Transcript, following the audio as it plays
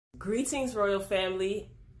Greetings, royal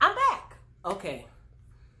family. I'm back. Okay.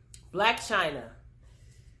 Blac Chyna.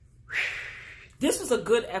 This was a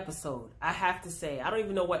good episode, I have to say. I don't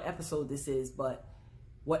even know what episode this is, but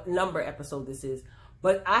what number episode this is.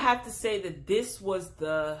 But I have to say that this was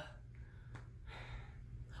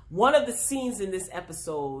one of the scenes in this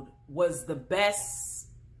episode was the best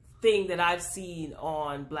thing that I've seen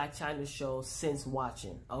on Blac Chyna's show since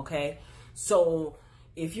watching, okay? So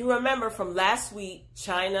if you remember from last week,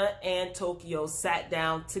 Chyna and Tokyo sat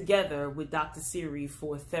down together with Dr. Siri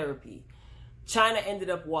for therapy. Chyna ended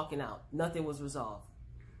up walking out. Nothing was resolved.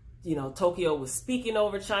 You know, Tokyo was speaking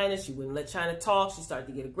over Chyna. She wouldn't let Chyna talk. She started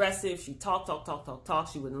to get aggressive. She talked.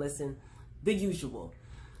 She wouldn't listen. The usual.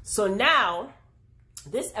 So now,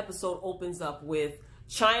 this episode opens up with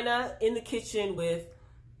Chyna in the kitchen with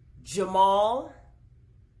Jamal,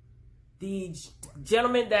 the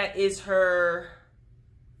gentleman that is her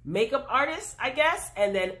makeup artist, I guess,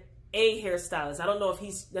 and then a hairstylist. I don't know if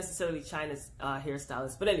he's necessarily Chyna's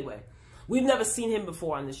hairstylist, but anyway, we've never seen him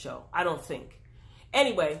before on the show, I don't think.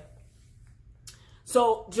 Anyway,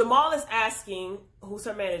 so Jamal is asking, who's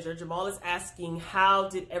her manager, Jamal is asking, how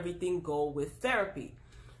did everything go with therapy?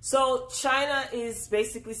 So Chyna is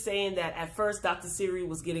basically saying that at first Dr. Siri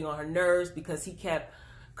was getting on her nerves because he kept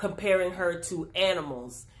comparing her to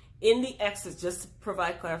animals. In the exercise, just to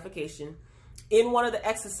provide clarification, in one of the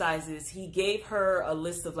exercises, he gave her a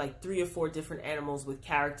list of like 3 or 4 different animals with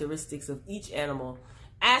characteristics of each animal,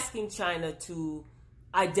 asking Chyna to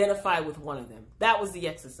identify with one of them. That was the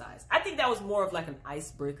exercise. I think that was more of like an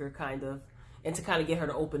icebreaker kind of, and to kind of get her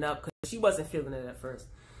to open up because she wasn't feeling it at first.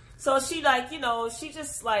 So she like, you know, she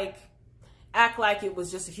just like act like it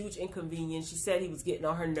was just a huge inconvenience. She said he was getting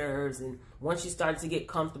on her nerves, and once she started to get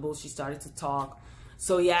comfortable, she started to talk.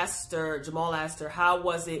 So he asked her, Jamal asked her, how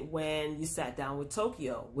was it when you sat down with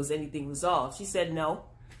Tokyo? Was anything resolved? She said no.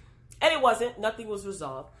 And it wasn't. Nothing was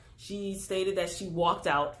resolved. She stated that she walked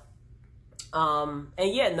out. And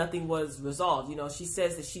yeah, nothing was resolved. You know, she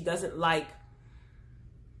says that she doesn't like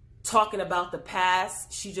talking about the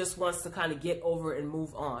past. She just wants to kind of get over it and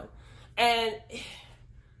move on. And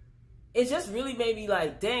it just really made me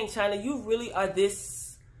like, dang, Chyna, you really are this...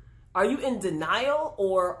 Are you in denial,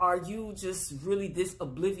 or are you just really this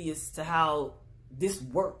oblivious to how this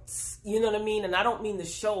works? You know what I mean? And I don't mean the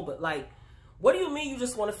show, but like, what do you mean you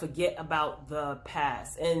just want to forget about the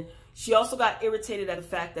past? And she also got irritated at the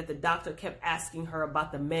fact that the doctor kept asking her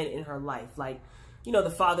about the men in her life. Like, you know, the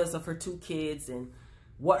fathers of her 2 kids and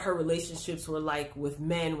what her relationships were like with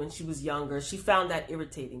men when she was younger. She found that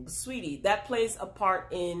irritating. But sweetie, that plays a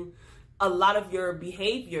part in a lot of your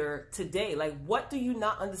behavior today. Like, what do you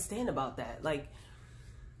not understand about that? Like,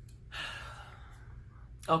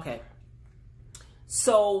 okay.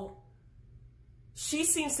 So she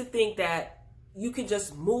seems to think that you can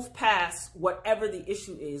just move past whatever the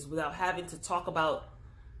issue is without having to talk about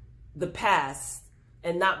the past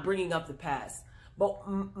and not bringing up the past. But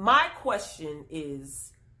my question is,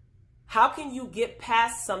 how can you get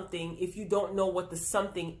past something if you don't know what the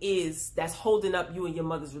something is that's holding up you and your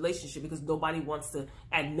mother's relationship? Because nobody wants to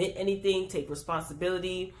admit anything, take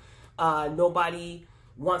responsibility. Nobody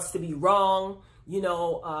wants to be wrong. You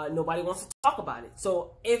know, nobody wants to talk about it.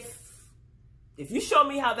 So if you show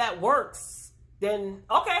me how that works, then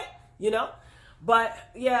okay, you know. But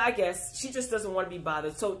yeah, I guess she just doesn't want to be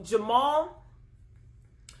bothered. So Jamal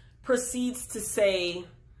proceeds to say,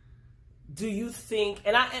 do you think,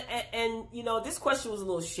 and you know, this question was a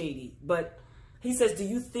little shady, but he says, do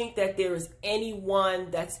you think that there is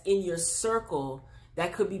anyone that's in your circle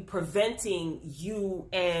that could be preventing you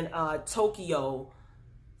and Tokyo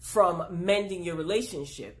from mending your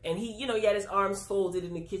relationship? And he, you know, he had his arms folded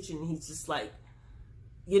in the kitchen, and he's just like,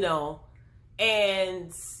 you know,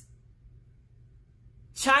 and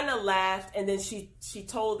Chyna laughed, and then she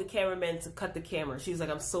told the cameraman to cut the camera. She was like,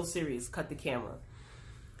 I'm so serious, cut the camera.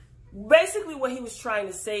 Basically, what he was trying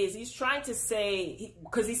to say is he's trying to say,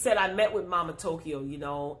 because he said, I met with Mama Tokyo, you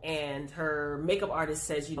know, and her makeup artist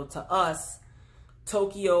says, you know, to us,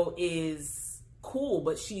 Tokyo is cool,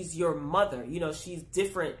 but she's your mother. You know, she's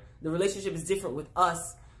different. The relationship is different with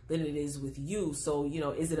us than it is with you. So, you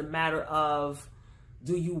know, is it a matter of,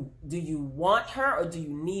 do you want her or do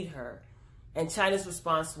you need her? And Chyna's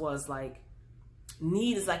response was like,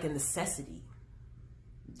 need is like a necessity.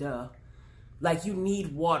 Duh. Like, you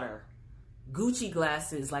need water. Gucci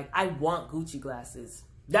glasses, like, I want Gucci glasses.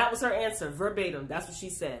 That was her answer, verbatim. That's what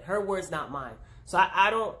she said. Her words, not mine. So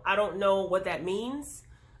I don't know what that means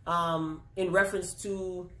in reference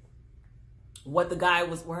to what the guy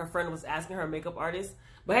was, where her friend was asking her makeup artist.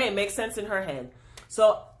 But hey, it makes sense in her head.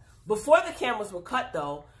 So before the cameras were cut,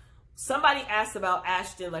 though, somebody asked about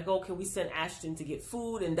Ashton, like, oh, can we send Ashton to get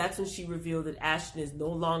food? And that's when she revealed that Ashton is no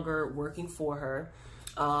longer working for her.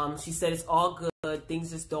 She said it's all good.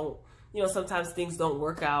 Things just don't, you know, sometimes things don't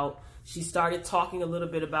work out. She started talking a little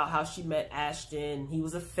bit about how she met Ashton. He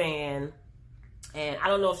was a fan. And I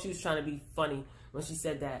don't know if she was trying to be funny when she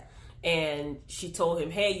said that. And she told him,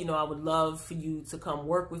 hey, you know, I would love for you to come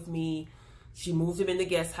work with me. She moved him in the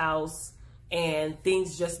guest house, and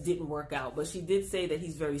things just didn't work out. But she did say that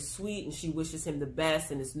he's very sweet, and she wishes him the best,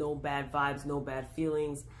 and it's no bad vibes, no bad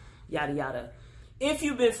feelings, yada, yada. If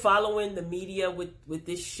you've been following the media with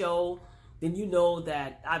this show, then you know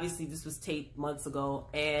that obviously this was taped months ago,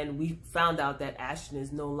 and we found out that Ashton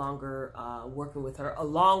is no longer working with her,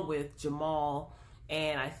 along with Jamal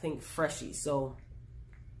and I think Freshie. So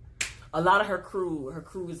a lot of her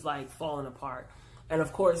crew is like falling apart. And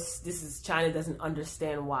of course, this is Chyna doesn't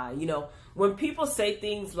understand why. You know, when people say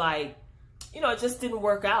things like, you know, it just didn't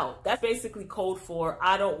work out, that's basically code for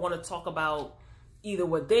I don't want to talk about either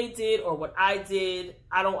what they did or what I did.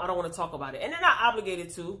 I don't want to talk about it. And they're not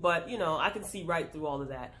obligated to, but you know, I can see right through all of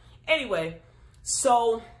that. Anyway,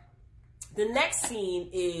 so the next scene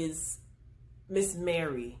is Miss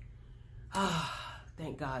Mary. Ah,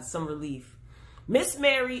 thank God, some relief. Miss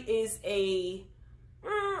Mary is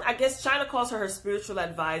I guess Chyna calls her spiritual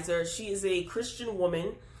advisor. She is a Christian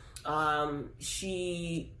woman.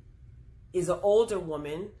 She is an older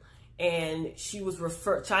woman, and she was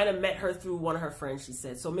Chyna met her through one of her friends, she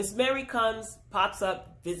said. So Miss Mary comes, pops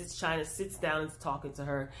up, visits Chyna, sits down and is talking to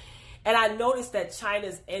her. And I noticed that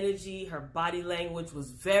Chyna's energy, her body language was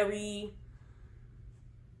very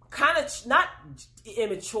kind of, not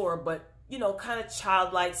immature, but, you know, kind of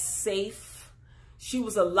childlike, safe. She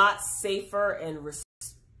was a lot safer and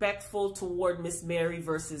respectful toward Miss Mary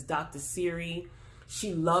versus Dr. Siri.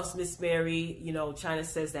 She loves Miss Mary. You know, Chyna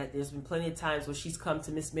says that there's been plenty of times where she's come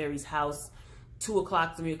to Miss Mary's house 2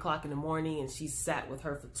 o'clock, 3 o'clock in the morning, and she's sat with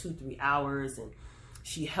her for 2-3 hours, and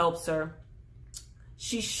she helps her.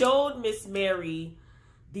 She showed Miss Mary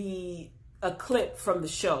a clip from the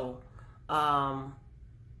show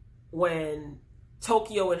when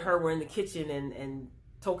Tokyo and her were in the kitchen, and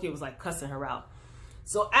Tokyo was like cussing her out.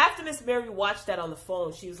 So after Miss Mary watched that on the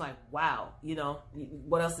phone, she was like, wow, you know,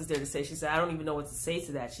 what else is there to say? She said, I don't even know what to say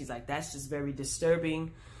to that. She's like, that's just very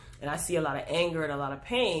disturbing. And I see a lot of anger and a lot of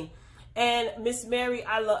pain. And Miss Mary,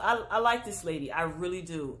 I like this lady. I really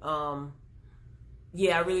do.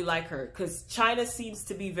 Yeah, I really like her because Chyna seems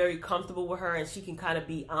to be very comfortable with her, and she can kind of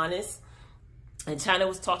be honest. And Chyna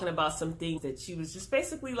was talking about some things that she was just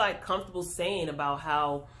basically like comfortable saying about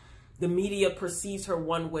how the media perceives her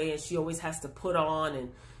one way, and she always has to put on,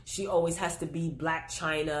 and she always has to be Blac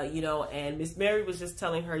Chyna, you know. And Miss Mary was just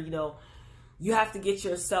telling her, you know, you have to get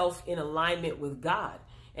yourself in alignment with God.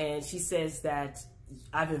 And she says that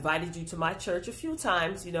I've invited you to my church a few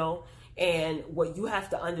times, you know, and what you have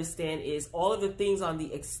to understand is all of the things on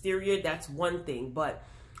the exterior, that's one thing, but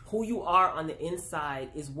who you are on the inside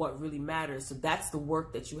is what really matters. So that's the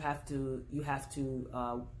work that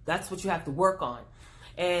that's what you have to work on.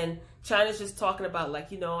 And Chyna's just talking about,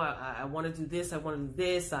 like, you know, I want to do this, I want to do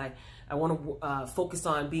this, I want to focus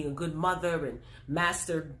on being a good mother and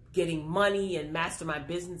master getting money and master my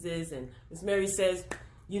businesses. And Miss Mary says,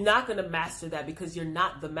 you're not going to master that because you're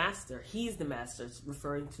not the master. He's the master. It's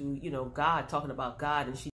referring to, you know, God, talking about God,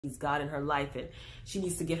 and she needs God in her life, and she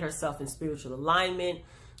needs to get herself in spiritual alignment.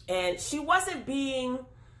 And she wasn't being,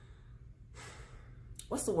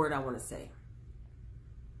 what's the word I want to say?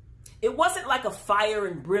 It wasn't like a fire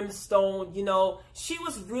and brimstone, you know. She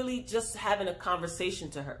was really just having a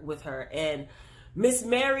conversation with her. And Miss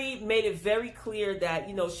Mary made it very clear that,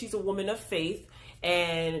 you know, she's a woman of faith.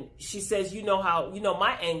 And she says, you know how, you know,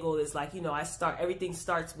 my angle is like, you know, everything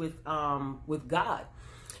starts with God.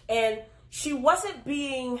 And she wasn't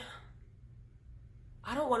being,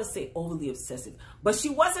 I don't want to say overly obsessive, but she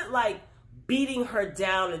wasn't like beating her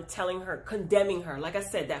down and telling her, condemning her. Like I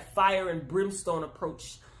said, that fire and brimstone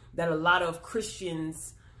approach that a lot of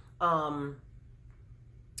Christians,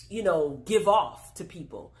 you know, give off to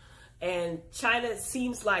people. And Chyna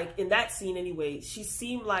seems like, in that scene anyway, she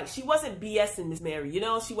seemed like she wasn't BSing Miss Mary. You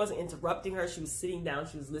know, she wasn't interrupting her. She was sitting down.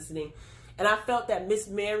 She was listening. And I felt that Miss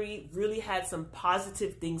Mary really had some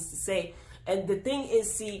positive things to say. And the thing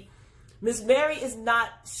is, see, Miss Mary is not,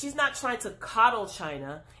 she's not trying to coddle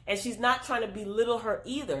Chyna, and she's not trying to belittle her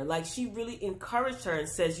either. Like, she really encouraged her and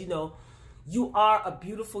says, you know, you are a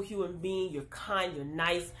beautiful human being. You're kind. You're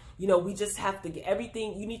nice. You know, we just have to get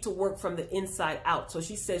everything. You need to work from the inside out. So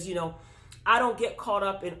she says, you know, I don't get caught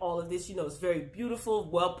up in all of this. You know, it's very beautiful,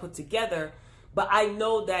 well put together. But I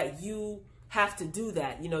know that you have to do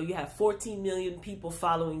that. You know, you have 14 million people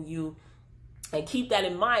following you, and keep that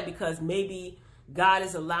in mind, because maybe God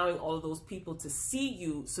is allowing all of those people to see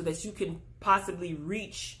you so that you can possibly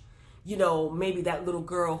reach, you know, maybe that little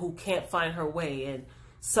girl who can't find her way, and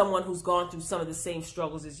someone who's gone through some of the same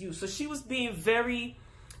struggles as you. So she was being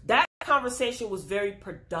that conversation was very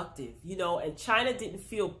productive, you know, and Chyna didn't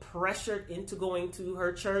feel pressured into going to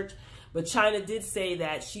her church, but Chyna did say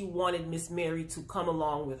that she wanted Miss Mary to come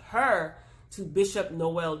along with her to Bishop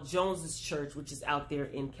Noel Jones's church, which is out there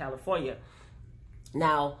in California.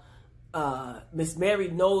 Now, Miss Mary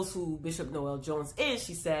knows who Bishop Noel Jones is,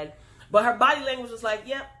 she said, but her body language was like,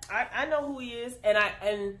 yep, I know who he is, and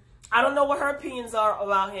I don't know what her opinions are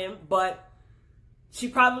about him, but she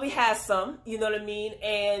probably has some, you know what I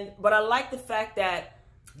mean? But I like the fact that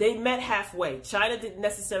they met halfway. Chyna didn't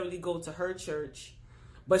necessarily go to her church,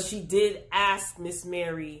 but she did ask Miss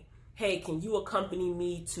Mary, hey, can you accompany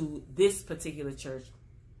me to this particular church?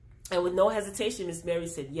 And with no hesitation, Miss Mary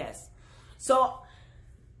said yes. So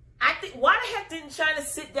I think, why the heck didn't Chyna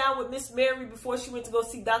sit down with Miss Mary before she went to go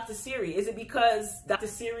see Dr. Siri? Is it because Dr.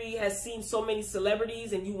 Siri has seen so many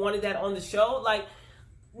celebrities and you wanted that on the show? Like,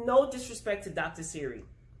 no disrespect to Dr. Siri,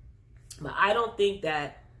 but I don't think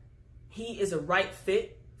that he is a right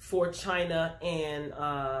fit for Chyna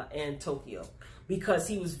and Tokyo, because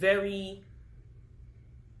he was very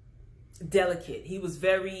delicate. He was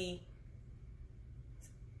very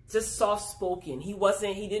just soft-spoken.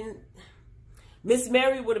 Miss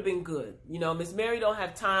Mary would have been good. You know, Miss Mary don't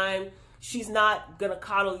have time. She's not going to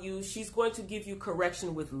coddle you. She's going to give you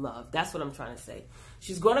correction with love. That's what I'm trying to say.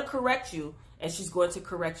 She's going to correct you, and she's going to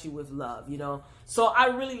correct you with love, you know. So I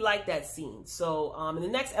really like that scene. So in the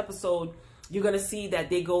next episode, you're going to see that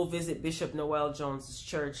they go visit Bishop Noel Jones's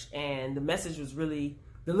church, and the message was really,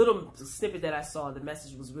 the little snippet that I saw, the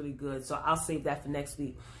message was really good. So I'll save that for next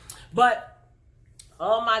week. But,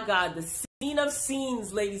 oh my God, the scene of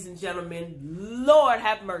scenes, ladies and gentlemen, Lord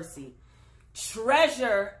have mercy.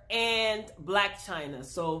 Treasure and Blac Chyna.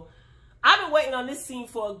 So I've been waiting on this scene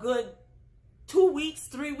for a good 2 weeks,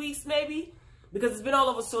 3 weeks maybe, because it's been all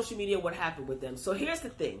over social media what happened with them. So here's the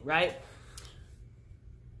thing, right?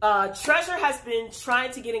 Treasure has been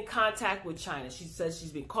trying to get in contact with Chyna. She says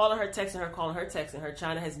she's been calling her, texting her, calling her, texting her.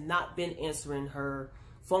 Chyna has not been answering her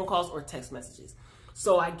phone calls or text messages.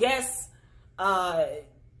 So I guess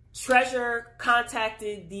Treasure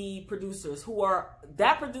contacted the producers,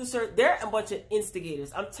 they're a bunch of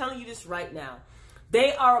instigators. I'm telling you this right now.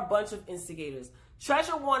 They are a bunch of instigators.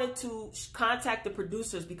 Treasure wanted to contact the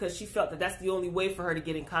producers because she felt that that's the only way for her to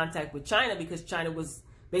get in contact with Chyna, because Chyna was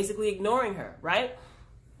basically ignoring her, right?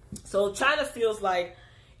 So Chyna feels like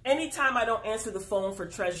anytime I don't answer the phone for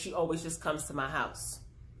Treasure, she always just comes to my house.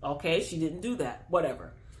 Okay, she didn't do that.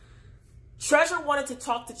 Whatever. Treasure wanted to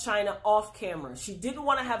talk to Chyna off camera. She didn't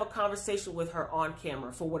want to have a conversation with her on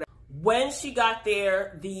camera for whatever. When she got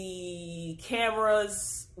there, the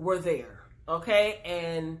cameras were there, okay?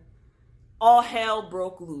 And all hell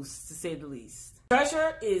broke loose, to say the least.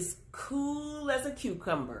 Treasure is cool as a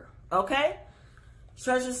cucumber, okay?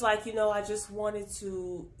 Treasure's like, you know, I just wanted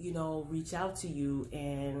to, you know, reach out to you,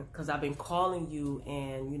 and because I've been calling you,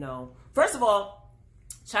 and, you know, first of all,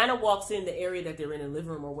 Chyna walks in the area that they're in the living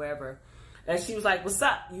room or wherever, and she was like, what's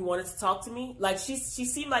up? You wanted to talk to me? Like, she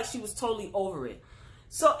seemed like she was totally over it.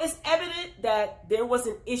 So it's evident that there was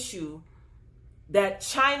an issue, that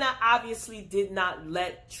Chyna obviously did not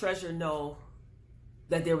let Treasure know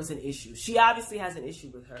that there was an issue. She obviously has an issue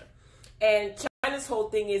with her. And Chyna's whole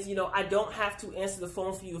thing is, you know, I don't have to answer the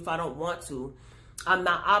phone for you if I don't want to. I'm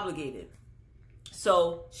not obligated.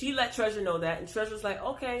 So she let Treasure know that, and Treasure's like,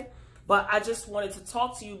 okay, but I just wanted to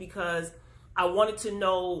talk to you because I wanted to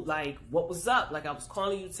know, like, what was up. Like, I was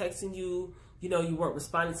calling you, texting you, you know, you weren't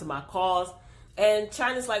responding to my calls. And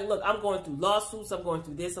Chyna's like, look, I'm going through lawsuits, I'm going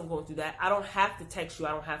through this, I'm going through that. I don't have to text you,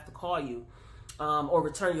 I don't have to call you or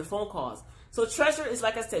return your phone calls. So Treasure is,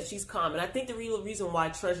 like I said, she's calm. And I think the real reason why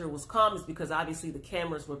Treasure was calm is because obviously the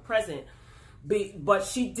cameras were present. But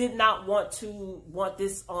she did not want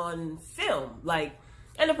this on film. Like,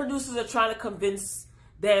 and the producers are trying to convince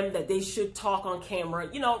them that they should talk on camera.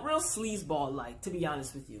 You know, real sleazeball-like, to be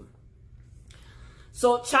honest with you.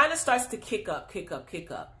 So Chyna starts to kick up.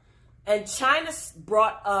 And Chyna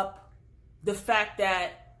brought up the fact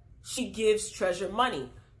that she gives Treasure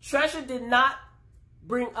money. Treasure did not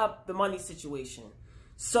bring up the money situation.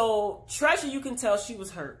 So Treasure, you can tell she was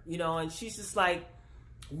hurt, you know, and she's just like,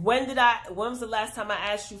 when was the last time I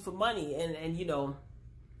asked you for money? And you know,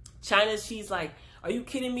 Chyna, she's like, are you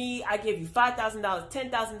kidding me? I gave you $5,000,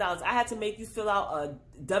 $10,000. I had to make you fill out a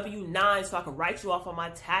W-9 so I could write you off on my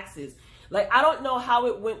taxes. Like, I don't know how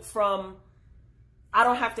it went from I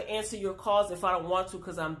don't have to answer your calls if I don't want to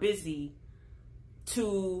because I'm busy,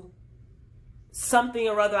 to something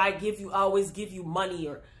or other I always give you money.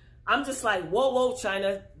 Or I'm just like, whoa,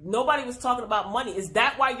 Chyna, nobody was talking about money. Is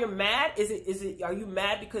that why you're mad? Are you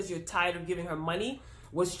mad because you're tired of giving her money?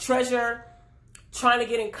 Was Treasure trying to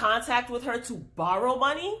get in contact with her to borrow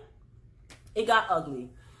money? It got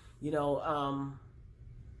ugly. You know,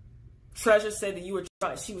 Treasure said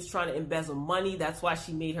that she was trying to embezzle money. That's why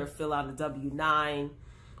she made her fill out a W-9,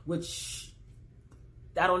 which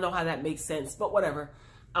I don't know how that makes sense, but whatever.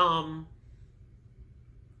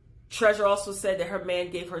 Treasure also said that her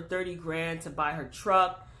man gave her 30 grand to buy her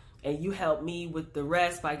truck, and you helped me with the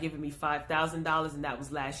rest by giving me $5,000, and that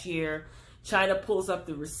was last year. Chyna pulls up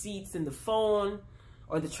the receipts in the phone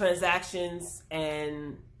or the transactions,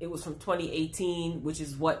 and it was from 2018, which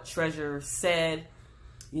is what Treasure said.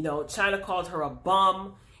 You know, Chyna called her a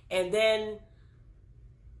bum. And then,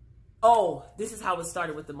 oh, this is how it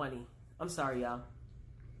started with the money. I'm sorry, y'all.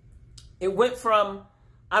 It went from,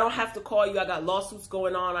 I don't have to call you, I got lawsuits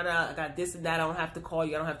going on, I got this and that, I don't have to call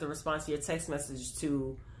you, I don't have to respond to your text message,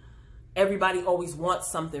 to everybody always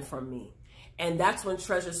wants something from me. And that's when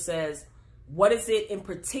Treasure says, what is it in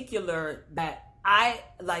particular that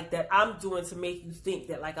I'm doing to make you think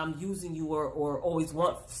that like I'm using you or always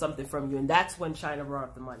want something from you? And that's when Chyna brought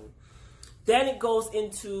up the money. Then it goes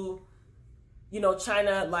into, you know,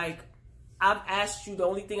 Chyna, like, I've asked you, the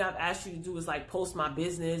only thing I've asked you to do is like post my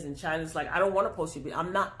business. And Chyna's like, I don't want to post your business.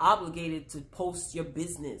 I'm not obligated to post your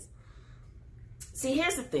business. See,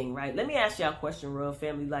 here's the thing, right? Let me ask y'all a question, Royal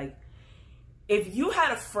Family. Like, if you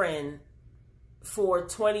had a friend for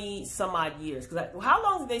 20 some odd years, because how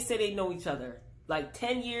long did they say they know each other? Like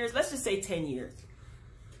 10 years? Let's just say 10 years.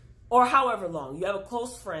 Or however long. You have a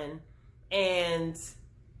close friend and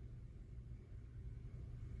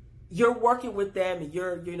you're working with them and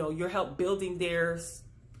you're help building their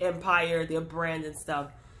empire, their brand and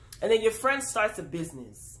stuff. And then your friend starts a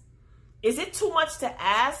business. Is it too much to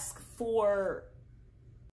ask for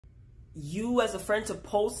you as a friend to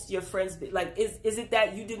post your friend's, like, is it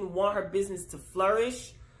that you didn't want her business to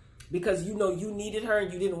flourish because you know you needed her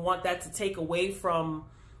and you didn't want that to take away from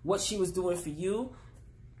what she was doing for you?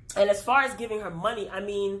 And as far as giving her money, I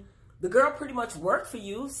mean, the girl pretty much worked for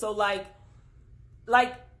you. So like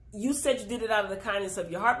you said you did it out of the kindness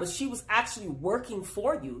of your heart, but she was actually working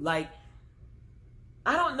for you. Like,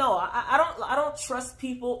 I don't know. I don't trust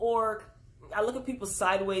people, or I look at people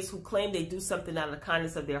sideways who claim they do something out of the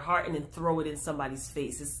kindness of their heart and then throw it in somebody's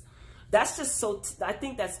face. That's just so, I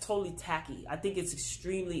think that's totally tacky. I think it's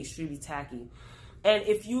extremely, extremely tacky. And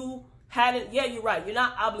if you hadn't, yeah, you're right. You're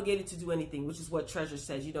not obligated to do anything, which is what Treasure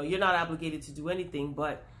says. You know, you're not obligated to do anything,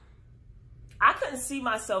 but I couldn't see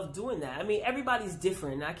myself doing that. I mean, everybody's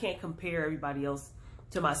different, and I can't compare everybody else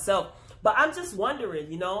to myself. But I'm just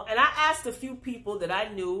wondering, you know, and I asked a few people that I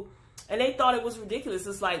knew, and they thought it was ridiculous.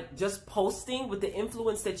 It's like just posting with the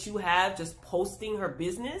influence that you have, just posting her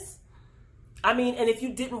business. I mean, and if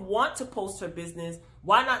you didn't want to post her business,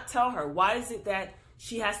 why not tell her? Why is it that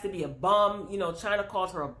she has to be a bum? You know, Chyna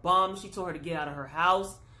called her a bum. She told her to get out of her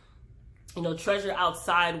house. You know, Treasure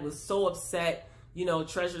outside was so upset. You know,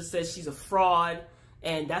 Treasure says she's a fraud,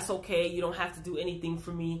 and that's okay. You don't have to do anything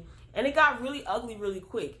for me. And it got really ugly really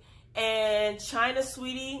quick. And Chyna,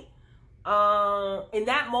 sweetie, in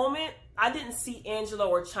that moment, I didn't see Angela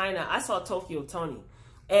or Chyna. I saw Tokyo Toni.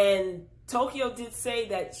 And Tokyo did say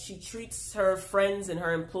that she treats her friends and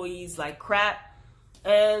her employees like crap.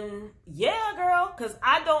 And yeah, girl, because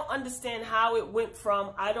I don't understand how it went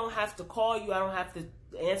from I don't have to call you, I don't have to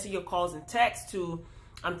answer your calls and texts, to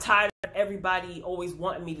I'm tired of everybody always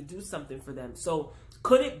wanting me to do something for them. So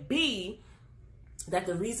could it be that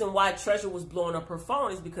the reason why Treasure was blowing up her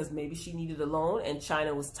phone is because maybe she needed a loan and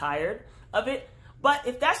Chyna was tired of it? But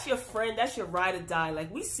if that's your friend, that's your ride or die.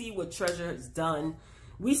 Like, we see what Treasure has done.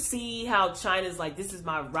 We see how Chyna's like, this is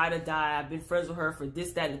my ride or die. I've been friends with her for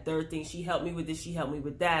this, that, and the third thing. She helped me with this. She helped me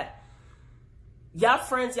with that. Y'all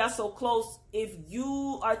friends, y'all so close. If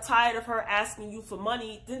you are tired of her asking you for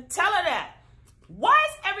money, then tell her that. Why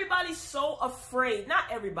is everybody so afraid? Not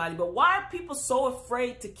everybody, but why are people so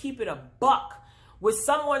afraid to keep it a buck with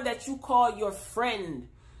someone that you call your friend,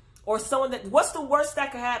 or someone that, what's the worst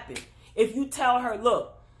that could happen? If you tell her,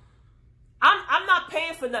 look, I'm not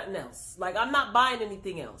paying for nothing else. Like, I'm not buying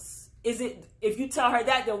anything else. Is it, if you tell her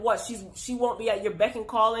that, then what? She won't be at your beck and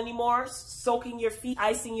call anymore, soaking your feet,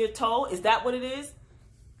 icing your toe? Is that what it is?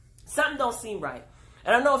 Something don't seem right.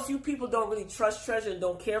 And I know a few people don't really trust Treasure and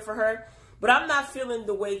don't care for her, but I'm not feeling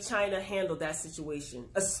the way Chyna handled that situation,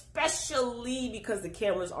 especially because the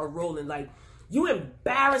cameras are rolling. Like, you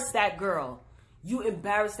embarrassed that girl. You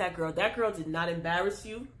embarrassed that girl. That girl did not embarrass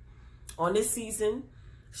you on this season.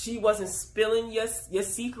 She wasn't spilling your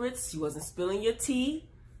secrets. She wasn't spilling your tea.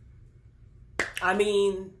 I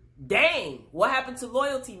mean, dang. What happened to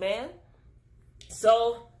loyalty, man?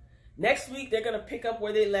 So, next week, they're going to pick up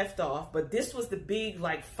where they left off. But this was the big,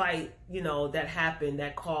 like, fight, you know, that happened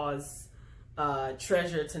that caused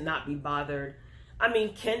Treasure to not be bothered. I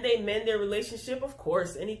mean, can they mend their relationship? Of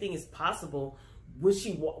course, anything is possible.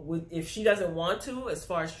 If she doesn't want to, as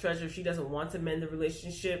far as Treasure, if she doesn't want to mend the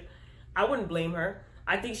relationship, I wouldn't blame her.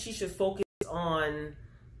 I think she should focus on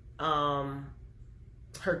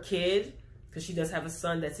her kid, because she does have a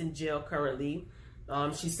son that's in jail currently.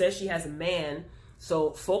 She says she has a man.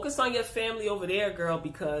 So focus on your family over there, girl,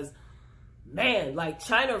 because, man, like,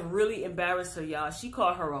 Chyna really embarrassed her, y'all. She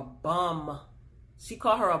called her a bum. She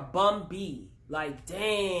called her a bum bee. Like,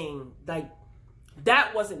 dang. Like,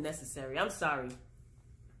 that wasn't necessary. I'm sorry.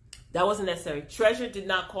 That wasn't necessary. Treasure did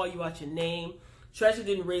not call you out your name. Treasure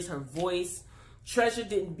didn't raise her voice. Treasure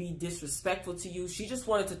didn't be disrespectful to you. She just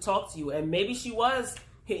wanted to talk to you. And maybe she was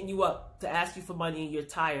hitting you up to ask you for money and you're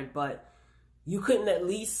tired, but you couldn't at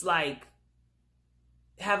least, like,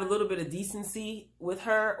 have a little bit of decency with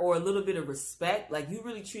her or a little bit of respect. Like, you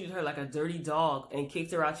really treated her like a dirty dog and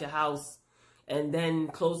kicked her out your house and then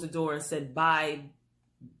closed the door and said, bye,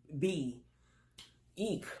 B.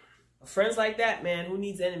 Eek. Friends like that, man, who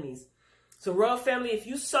needs enemies? So, Royal Family, if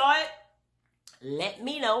you saw it, let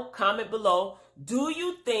me know. Comment below. Do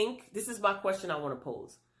you think, this is my question I want to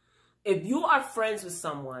pose. If you are friends with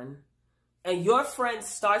someone and your friend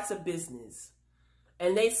starts a business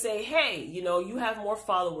and they say, hey, you know, you have more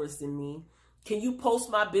followers than me. Can you post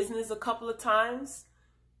my business a couple of times?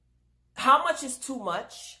 How much is too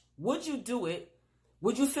much? Would you do it?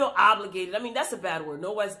 Would you feel obligated? I mean, that's a bad word.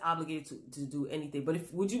 Nobody's obligated to do anything.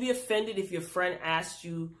 But would you be offended if your friend asked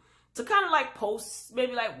you to kind of like post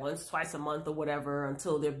maybe like once, twice a month or whatever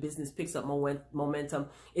until their business picks up momentum?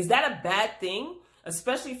 Is that a bad thing?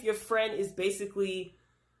 Especially if your friend is basically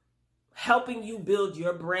helping you build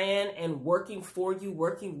your brand and working for you,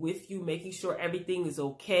 working with you, making sure everything is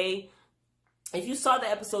okay. If you saw the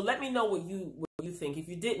episode, let me know what you think. If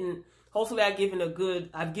you didn't, hopefully I've given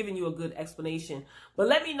you a good explanation. But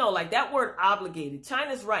let me know, like, that word obligated.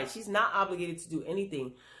 Chyna's right. She's not obligated to do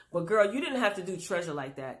anything. But girl, you didn't have to do Treasure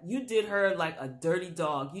like that. You did her like a dirty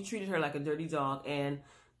dog. You treated her like a dirty dog. And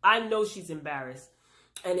I know she's embarrassed.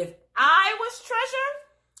 And if I was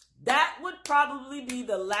Treasure, that would probably be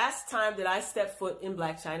the last time that I step foot in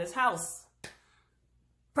Blac Chyna's house.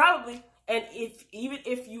 Probably. And even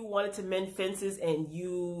if you wanted to mend fences and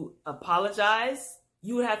you apologize,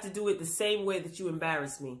 you would have to do it the same way that you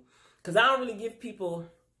embarrassed me. Because I don't really give people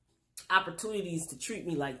opportunities to treat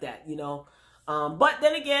me like that, you know. But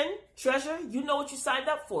then again, Treasure, you know what you signed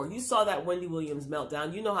up for. You saw that Wendy Williams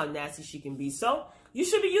meltdown. You know how nasty she can be. So you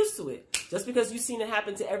should be used to it. Just because you've seen it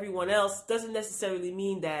happen to everyone else doesn't necessarily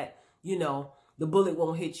mean that, you know, the bullet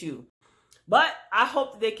won't hit you. But I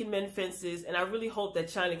hope that they can mend fences. And I really hope that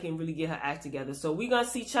Chyna can really get her act together. So we're going to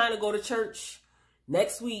see Chyna go to church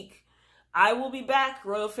next week. I will be back,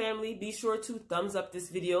 Royal Family. Be sure to thumbs up this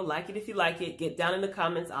video. Like it if you like it. Get down in the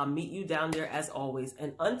comments. I'll meet you down there as always.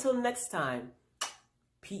 And until next time,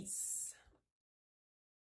 peace.